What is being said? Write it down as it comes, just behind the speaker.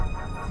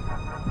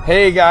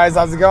Hey guys,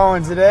 how's it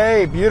going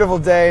today? Beautiful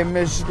day in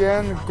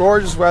Michigan,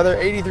 gorgeous weather,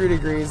 83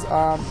 degrees.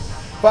 But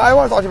I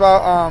want to talk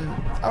about,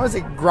 I want to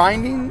say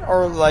grinding,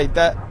 or like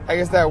that, I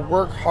guess that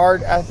work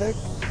hard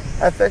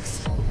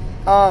ethics.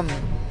 I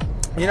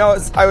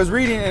was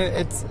reading,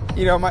 and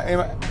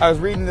I was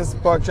reading this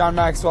book, John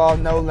Maxwell,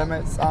 No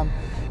Limits. And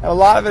a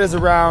lot of it is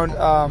around,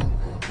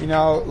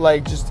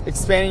 like just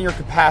expanding your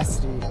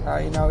capacity,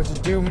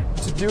 to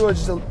do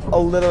just a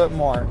little bit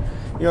more.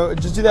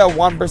 Just do that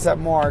 1%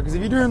 more. Because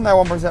if you're doing that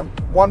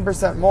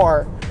 1%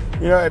 more,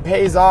 it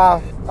pays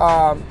off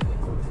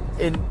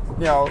in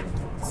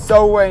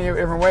so many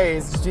different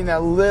ways. Just doing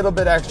that little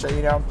bit extra.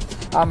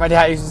 My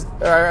dad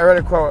I read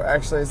a quote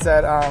actually. It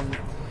said,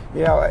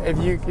 if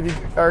you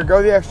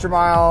go the extra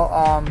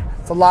mile,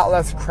 it's a lot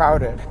less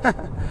crowded.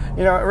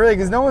 Really,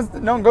 because no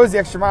one goes the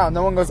extra mile.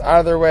 No one goes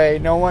out of their way.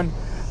 No one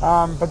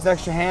puts an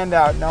extra hand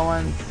out. No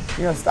one,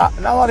 not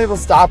a lot of people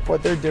stop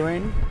what they're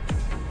doing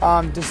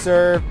to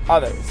serve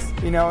others,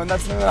 and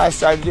that's something that I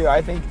strive to do.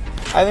 I think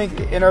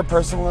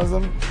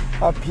interpersonalism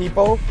of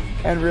people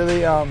and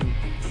really,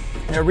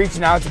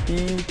 reaching out to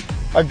be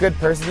a good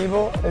person to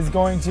people is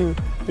going to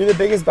be the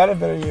biggest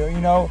benefit of you.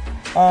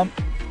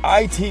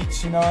 I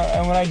teach, and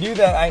when I do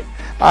that,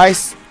 I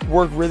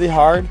work really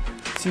hard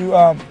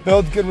to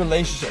build good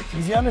relationships.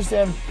 Because you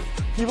understand,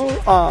 people, if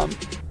you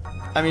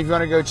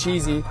want to go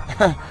cheesy,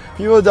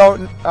 people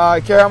don't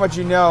care how much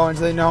you know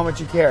until they know how much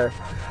you care.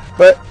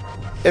 But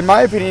in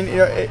my opinion,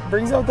 it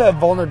brings out that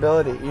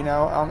vulnerability, and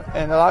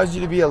allows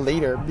you to be a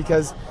leader.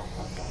 Because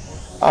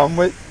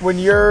when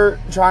you're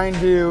trying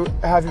to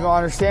have people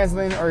understand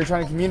something, or you're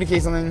trying to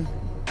communicate something,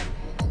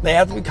 they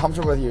have to be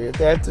comfortable with you.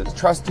 They have to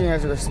trust you and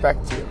have to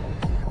respect you,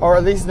 or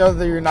at least know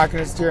that you're not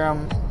going to steer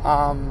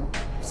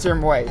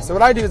them away. So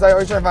what I do is I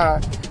always try to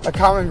find a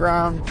common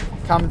ground,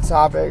 common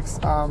topics.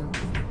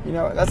 That's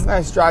something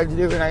I strive to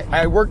do, and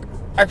I work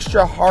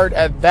extra hard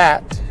at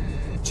that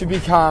to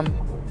become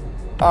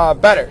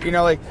better,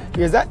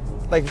 because that,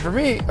 for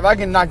me, if I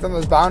can knock down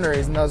those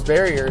boundaries and those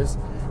barriers,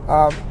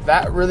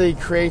 that really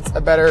creates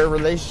a better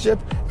relationship.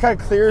 It kind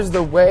of clears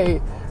the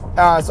way,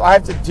 so I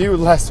have to do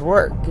less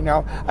work.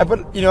 I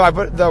put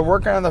the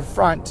work on the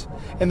front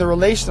in the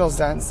relational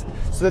sense,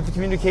 so that the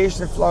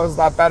communication flows a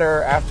lot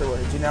better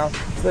afterwards. So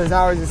there's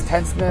not always this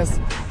tenseness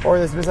or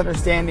this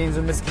misunderstandings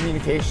or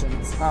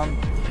miscommunications.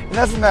 And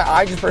that's something that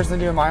I just personally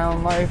do in my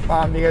own life,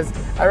 because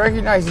I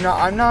recognize,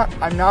 I'm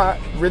not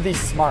really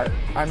smart.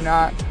 I'm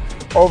not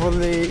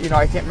overly,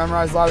 I can't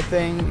memorize a lot of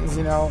things.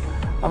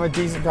 I'm a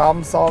decent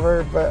problem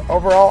solver, but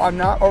overall, I'm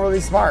not overly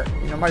smart.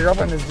 My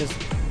girlfriend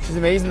she's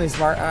amazingly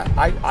smart. And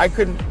I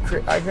couldn't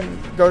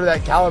go to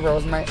that caliber.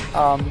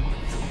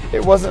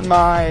 It wasn't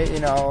my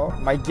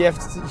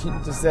gift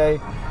to say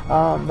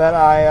that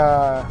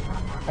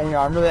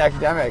I'm really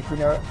academic.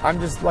 I'm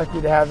just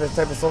lucky to have the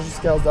type of social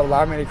skills that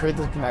allow me to create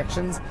those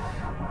connections,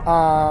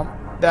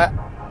 that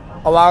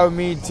allow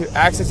me to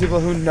access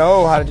people who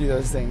know how to do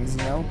those things.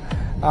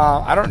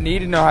 I don't need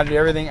to know how to do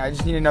everything. I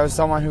just need to know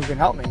someone who can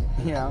help me.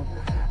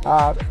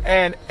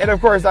 And of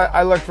course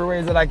I look for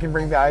ways that I can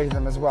bring value to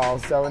them as well.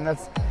 So, and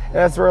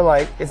that's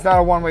where, it's not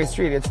a one-way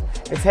street. It's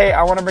hey,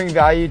 I want to bring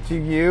value to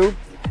you.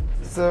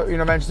 So,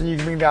 eventually you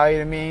can bring value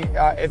to me,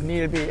 if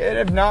needed be. And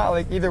if not,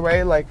 either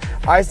way,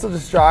 I still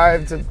just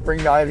strive to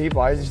bring value to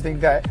people. I just think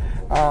that,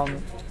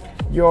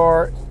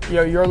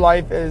 your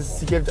life is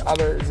to give to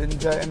others and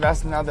to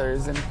invest in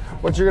others. And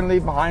what you're going to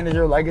leave behind is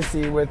your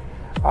legacy with,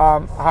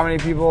 how many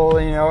people,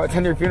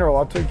 attend your funeral.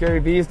 That's what Gary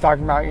Vee is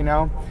talking about,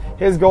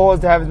 His goal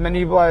is to have as many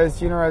people at his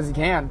funeral as he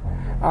can.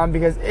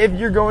 Because if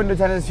you're going to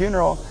attend his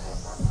funeral,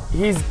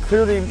 he's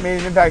clearly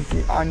made an impact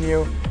on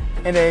you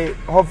in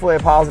hopefully a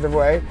positive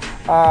way.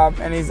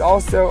 And he's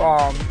also,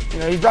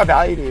 he's brought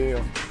value to you.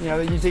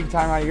 That you take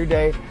time out of your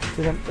day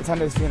to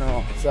attend his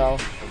funeral. So,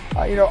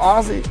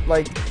 honestly,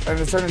 in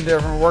a certain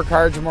different work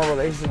hard to more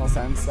relational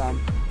sense, and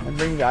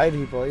bring value to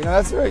people.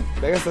 That's right.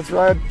 I guess that's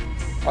what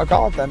I'll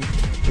call it then.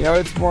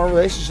 It's more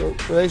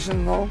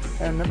relational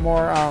and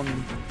more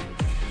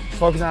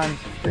focused on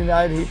bringing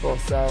value to people.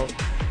 So,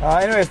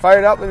 anyways, fire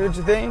it up. Let me know what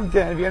you think.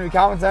 If you have any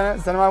comments on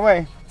it, send them my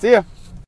way. See ya.